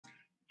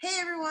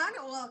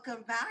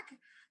Welcome back.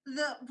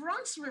 The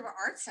Bronx River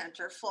Arts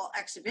Center Fall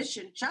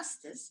Exhibition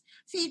Justice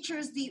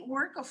features the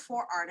work of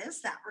four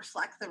artists that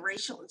reflect the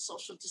racial and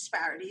social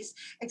disparities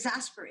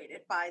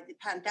exacerbated by the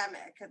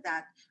pandemic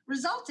that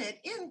resulted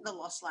in the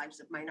lost lives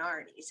of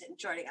minorities. And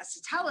joining us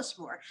to tell us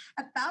more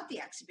about the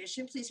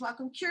exhibition, please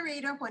welcome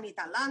curator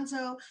Jaunita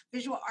Lanzo,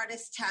 visual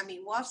artist Tammy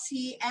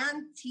Wofsey,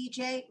 and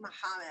Tijay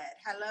Mohammed.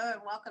 Hello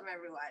and welcome,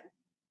 everyone.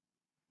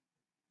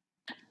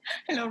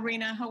 Hello,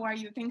 Rhina. How are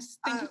you? Thank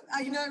you.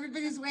 I know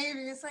everybody's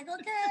waving. It's like,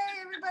 okay,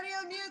 everybody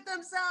unmute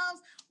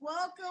themselves.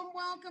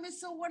 Welcome.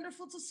 It's so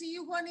wonderful to see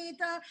you,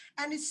 Jaunita.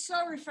 And it's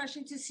so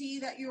refreshing to see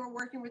that you're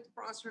working with the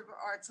Bronx River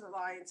Arts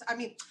Alliance.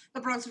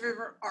 The Bronx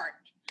River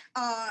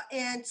Art.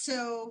 And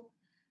so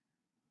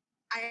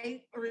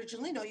I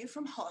originally know you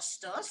from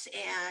Hostos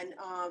and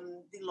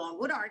the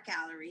Longwood Art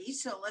Gallery.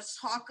 So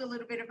let's talk a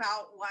little bit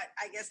about what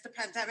I guess the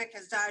pandemic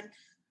has done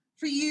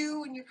for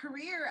you and your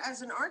career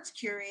as an arts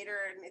curator,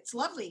 and it's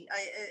lovely.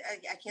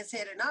 I can't say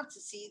it enough to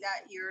see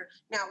that you're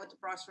now with the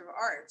Bronx River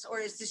Arts. Or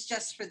is this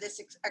just for this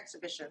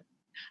exhibition?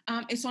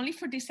 It's only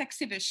for this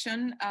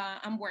exhibition.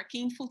 I'm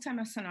working full-time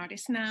as an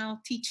artist now,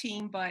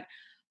 teaching, but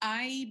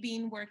I've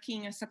been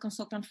working as a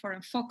consultant for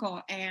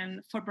Enfoco and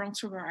for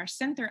Bronx River Arts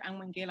Center. And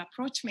when Gail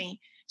approached me,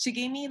 she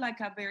gave me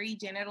like a very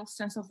general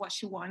sense of what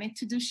she wanted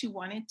to do. She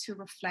wanted to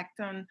reflect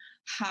on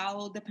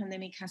how the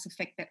pandemic has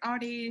affected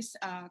artists,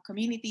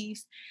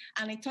 communities.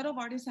 And I thought of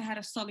artists that had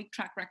a solid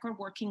track record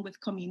working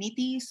with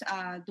communities,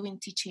 doing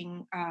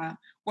teaching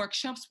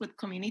workshops with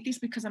communities,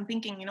 because I'm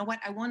thinking, you know what,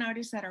 I want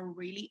artists that are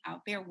really out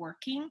there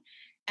working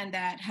and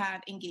that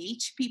have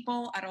engaged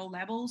people at all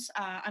levels.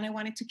 And I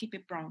wanted to keep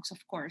it Bronx,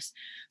 of course.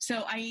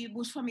 So I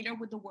was familiar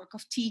with the work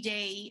of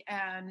TJ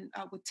and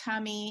with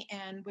Tammy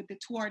and with the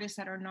two artists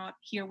that are not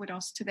here with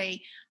us today,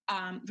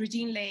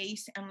 Regine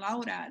Lace and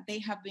Laura. They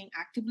have been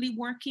actively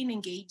working,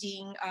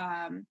 engaging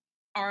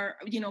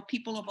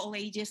people of all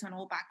ages and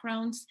all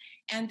backgrounds,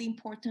 and the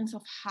importance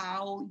of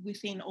how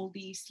within all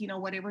these,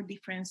 whatever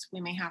difference we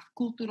may have,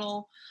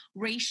 cultural,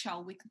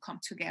 racial, we can come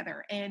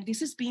together. And this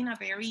has been a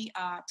very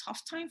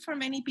tough time for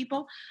many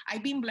people.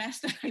 I've been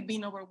blessed that I've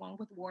been overwhelmed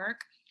with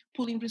work,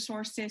 pulling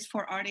resources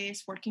for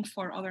artists, working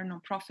for other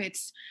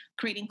nonprofits,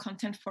 creating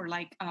content for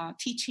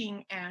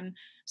teaching. And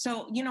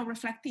so,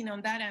 reflecting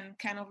on that and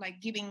kind of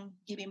like giving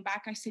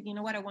back, I said, you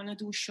know what, I want to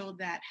do a show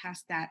that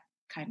has that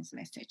kind of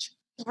message.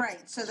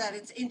 Right, so that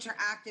it's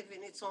interactive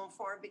in its own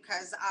form,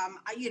 because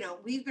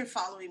we've been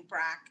following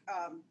BRAC.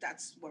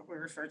 That's what we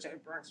refer to as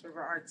Bronx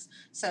River Arts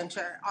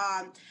Center.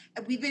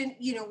 And we've been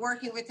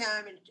working with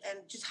them and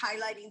just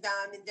highlighting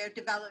them in their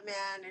development.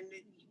 And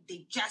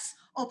they just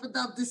opened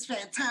up this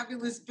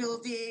fantabulous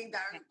building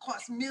that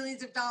cost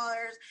millions of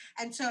dollars.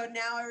 And so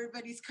now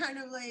everybody's kind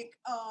of like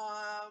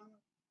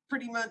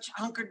pretty much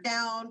hunkered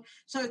down.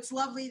 So it's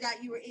lovely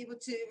that you were able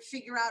to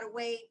figure out a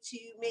way to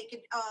make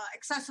it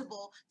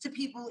accessible to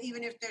people,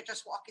 even if they're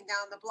just walking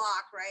down the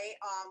block, right?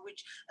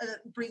 Which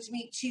brings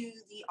me to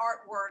the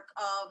artwork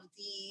of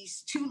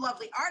these two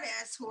lovely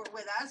artists who are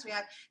with us. We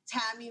have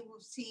Tammy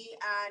Wofsey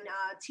and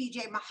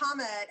Tijay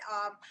Mohammed.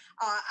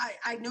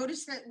 I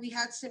noticed that we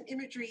had some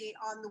imagery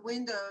on the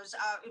windows.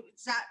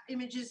 Is that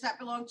images that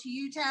belong to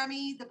you,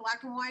 Tammy? The black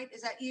and white,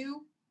 is that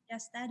you?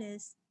 Yes, that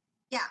is.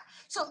 Yeah.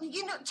 So,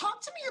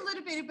 talk to me a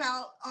little bit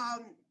about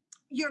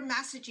your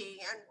messaging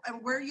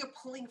and where you're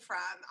pulling from.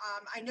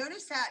 I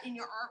noticed that in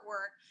your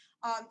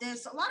artwork,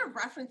 there's a lot of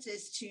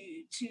references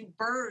to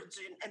birds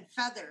and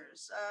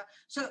feathers.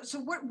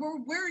 So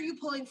where are you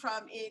pulling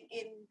from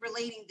in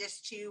relating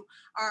this to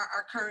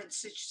our current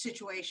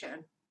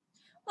situation?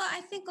 Well,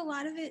 I think a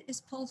lot of it is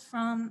pulled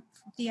from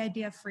the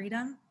idea of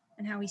freedom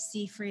and how we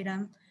see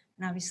freedom.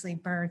 And obviously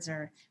birds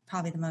are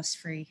probably the most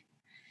free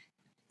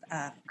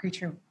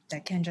creature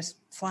that can just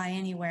fly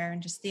anywhere,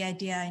 and just the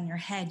idea in your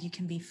head you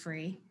can be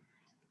free.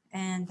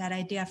 And that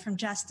idea from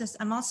justice,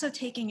 I'm also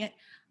taking it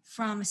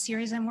from a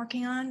series I'm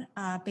working on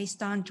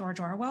based on George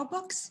Orwell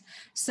books.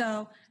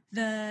 So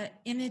the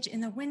image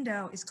in the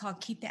window is called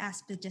Keep the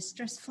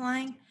Aspidistras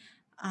Flying.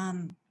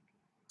 And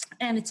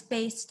it's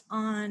based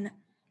on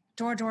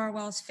George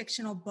Orwell's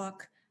fictional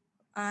book,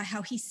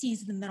 how he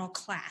sees the middle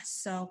class.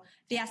 So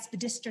the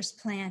aspidistras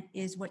plant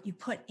is what you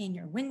put in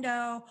your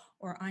window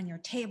or on your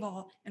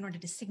table in order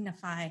to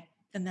signify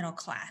the middle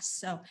class.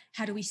 So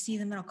how do we see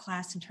the middle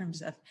class in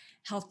terms of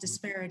health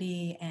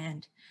disparity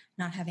and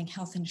not having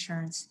health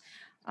insurance,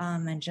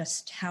 and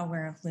just how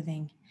we're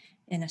living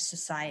in a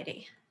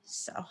society?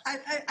 So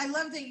I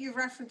love that you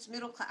reference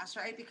middle class,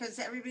 right? Because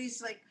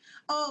everybody's like,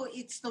 oh,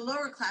 it's the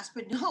lower class,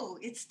 but no,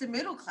 it's the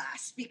middle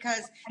class,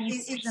 because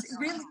it's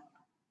really...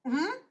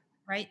 Mm-hmm.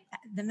 Right?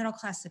 The middle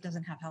class that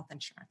doesn't have health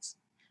insurance.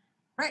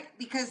 Right,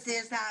 because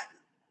there's that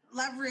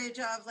leverage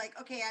of like,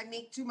 okay, I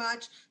make too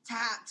much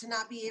to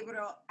not be able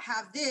to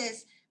have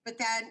this, but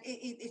then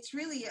it's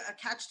really a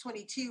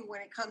catch-22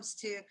 when it comes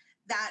to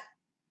that,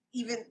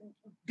 even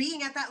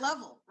being at that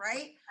level,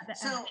 right?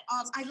 So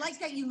I like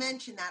that you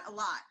mentioned that a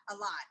lot,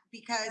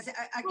 because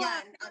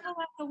again... You pull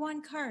off the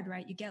one card,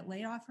 right? You get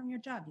laid off from your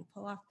job. You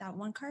pull off that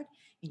one card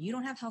and you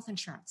don't have health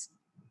insurance.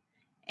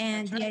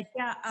 And That's the right.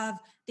 idea of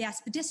the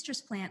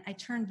aspidistris plant, I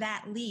turned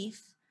that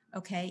leaf,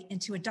 okay,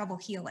 into a double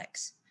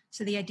helix.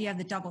 So the idea of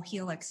the double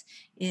helix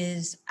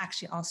is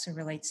actually also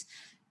relates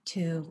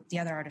to the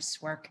other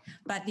artist's work.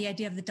 But the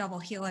idea of the double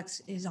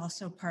helix is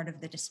also part of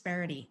the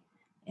disparity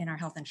in our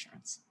health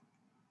insurance.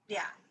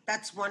 Yeah,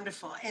 that's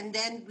wonderful. And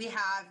then we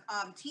have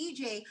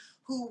TJ,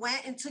 who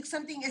went and took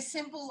something as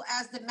simple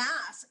as the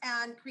mask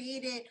and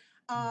created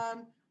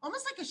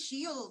almost like a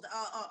shield,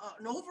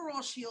 an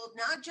overall shield,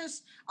 not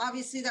just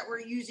obviously that we're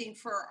using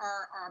for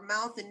our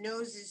mouth and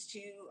noses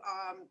to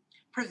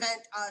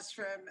prevent us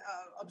from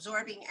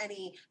absorbing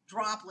any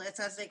droplets,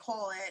 as they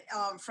call it,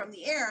 from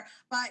the air,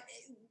 but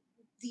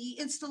the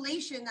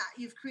installation that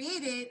you've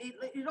created,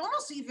 it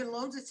almost even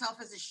loans itself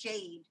as a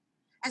shade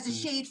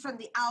from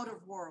the outer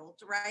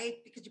world, right?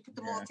 Because you put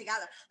them all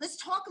together. Let's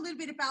talk a little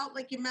bit about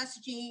like your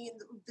messaging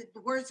and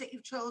the words that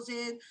you've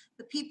chosen,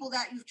 the people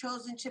that you've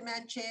chosen to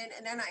mention.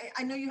 And then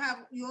I know you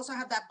also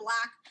have that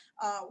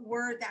black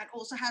word that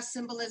also has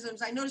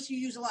symbolisms. I notice you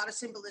use a lot of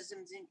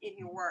symbolisms in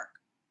your work.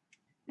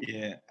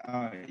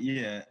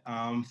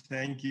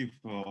 Thank you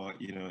for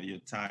your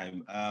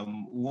time.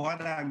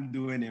 What I'm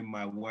doing in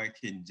my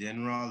work in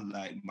general,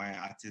 like my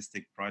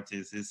artistic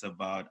practice, is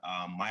about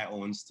my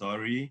own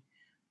story,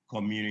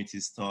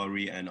 community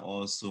story, and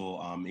also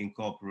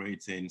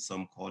incorporating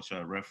some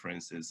cultural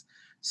references.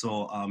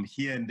 So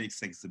here in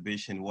this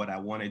exhibition, what I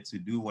wanted to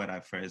do when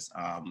I first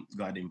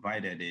got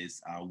invited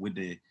is with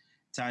the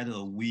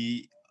title,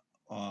 we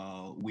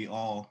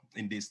all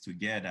in this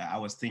together. I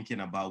was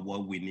thinking about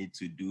what we need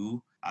to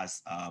do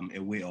as a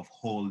way of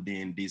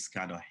holding this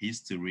kind of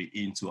history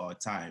into our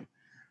time.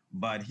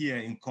 But here,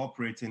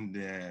 incorporating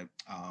the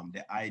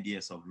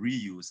ideas of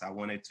reuse, I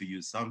wanted to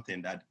use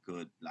something that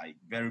could like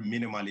very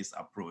minimalist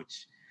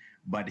approach.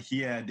 But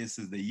here, this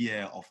is the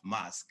year of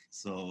mask.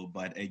 So,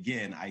 but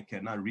again, I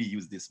cannot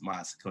reuse this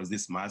mask because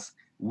this mask,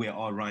 we're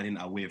all running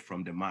away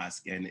from the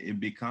mask, and it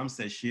becomes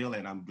a shield.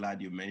 And I'm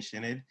glad you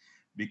mentioned it,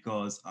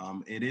 because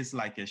it is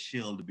like a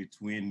shield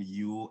between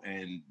you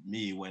and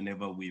me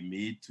whenever we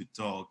meet to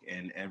talk,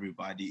 and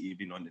everybody,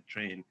 even on the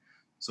train.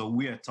 So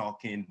we are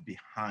talking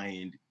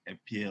behind a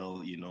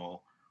peel,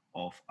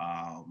 of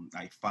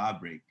like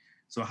fabric.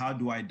 So how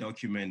do I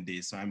document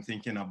this? So I'm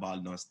thinking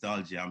about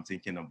nostalgia, I'm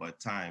thinking about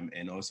time,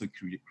 and also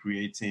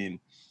creating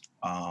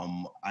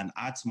an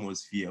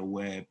atmosphere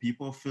where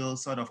people feel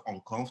sort of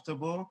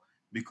uncomfortable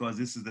because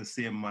this is the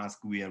same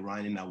mask we are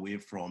running away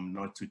from,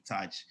 not to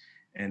touch.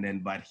 And then,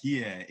 but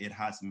here it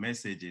has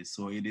messages.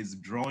 So it is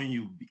drawing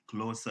you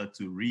closer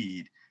to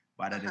read,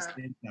 but at the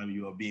same time,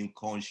 you are being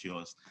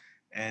conscious.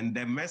 And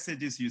the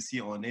messages you see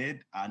on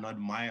it are not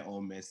my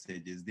own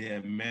messages. They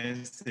are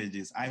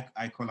messages.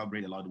 I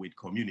collaborate a lot with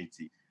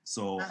community.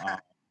 So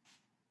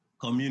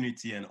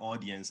community and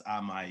audience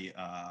are my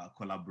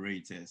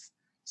collaborators.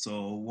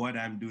 So what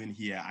I'm doing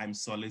here, I'm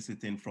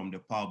soliciting from the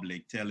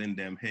public, telling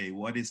them, hey,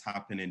 what is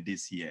happening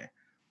this year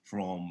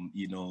from,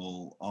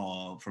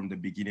 from the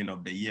beginning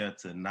of the year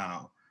to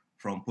now,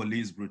 from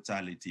police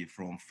brutality,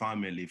 from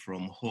family,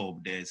 from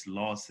hope, there's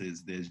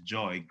losses, there's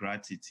joy,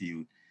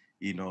 gratitude.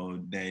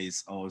 There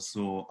is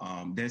also,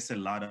 there's a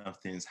lot of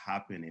things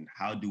happening.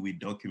 How do we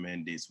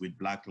document this with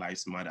Black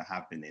Lives Matter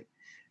happening?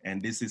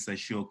 And this is a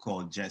show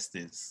called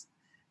Justice.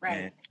 Right.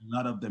 And a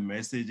lot of the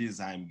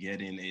messages I'm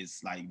getting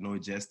is like no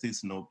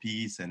justice, no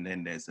peace. And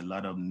then there's a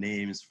lot of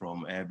names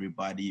from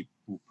everybody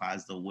who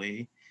passed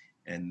away.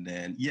 And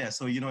then,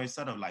 so, it's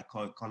sort of like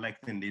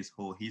collecting this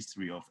whole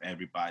history of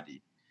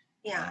everybody.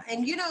 Yeah,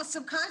 and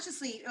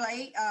subconsciously,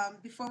 right?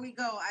 Before we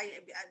go,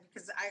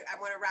 because I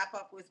want to wrap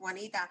up with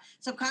Jaunita.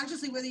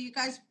 Subconsciously, whether you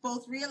guys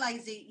both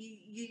realize it,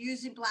 you're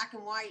using black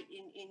and white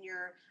in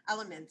your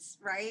elements,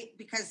 right?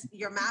 Because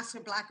your masks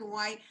are black and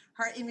white,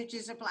 her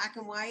images are black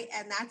and white,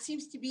 and that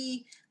seems to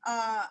be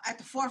at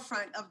the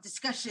forefront of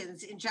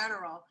discussions in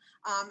general.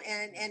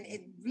 And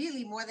it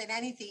really, more than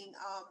anything,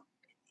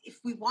 if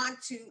we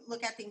want to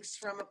look at things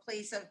from a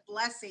place of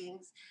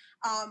blessings,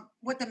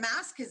 what the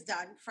mask has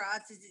done for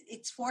us is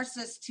it's forced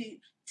us to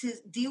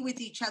deal with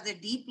each other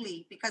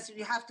deeply, because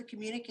we have to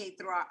communicate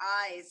through our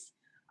eyes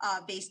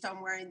based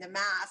on wearing the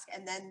mask.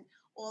 And then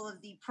all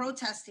of the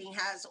protesting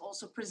has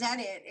also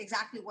presented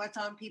exactly what's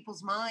on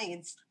people's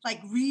minds,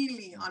 like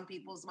really on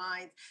people's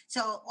minds.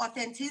 So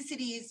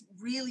authenticity is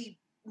really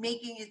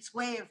making its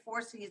way and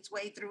forcing its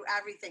way through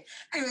everything.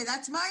 Anyway,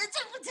 that's my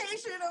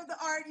interpretation of the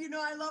art.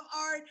 I love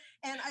art,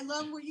 and I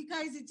love what you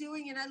guys are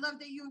doing, and I love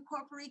that you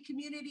incorporate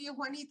community. And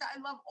Jaunita,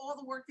 I love all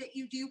the work that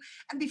you do.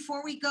 And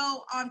before we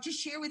go, just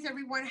share with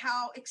everyone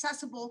how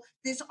accessible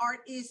this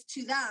art is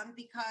to them,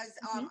 because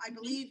I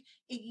believe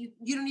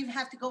you don't even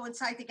have to go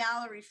inside the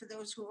gallery for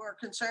those who are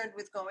concerned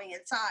with going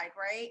inside,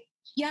 right?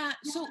 Yeah,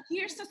 so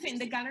here's the thing.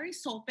 The gallery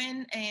is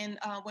open, and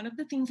one of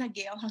the things that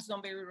Gail has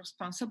done very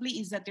responsibly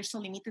is that there's a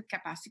limited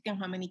capacity on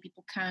how many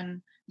people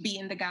can be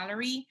in the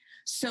gallery.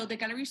 So the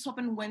gallery is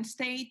open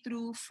Wednesday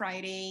through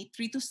Friday,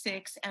 3 to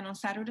 6, and on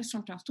Saturdays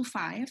from 12 to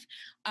 5.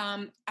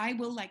 I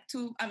will like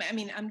to, I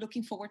mean, I'm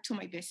looking forward to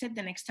my visit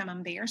the next time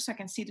I'm there so I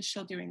can see the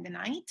show during the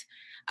night.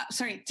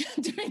 During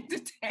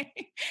the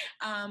day.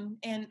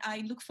 And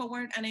I look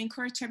forward and I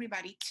encourage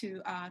everybody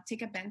to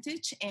take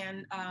advantage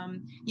and,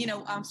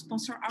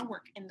 sponsor our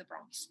work in the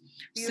Bronx.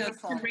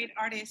 Beautiful. So great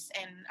artists,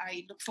 and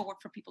I look forward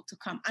for people to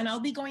come. And I'll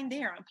be going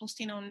there. I'm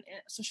posting on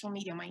social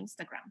media, my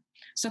Instagram.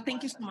 So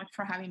thank you so much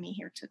for having me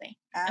here today.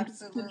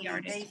 Absolutely.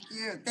 Thank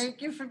you.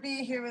 Thank you for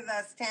being here with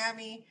us,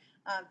 Tammy,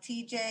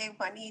 TJ,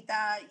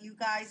 Juanita, you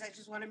guys. I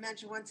just want to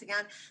mention once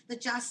again, the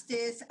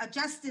Justice,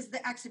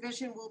 the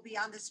exhibition will be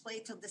on display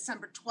till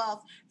December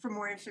 12th. For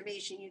more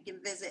information, you can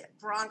visit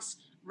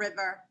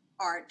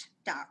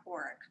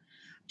BronxRiverArt.org.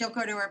 Don't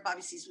go anywhere.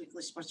 Bobby C's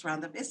Weekly Sports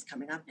Roundup is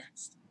coming up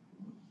next.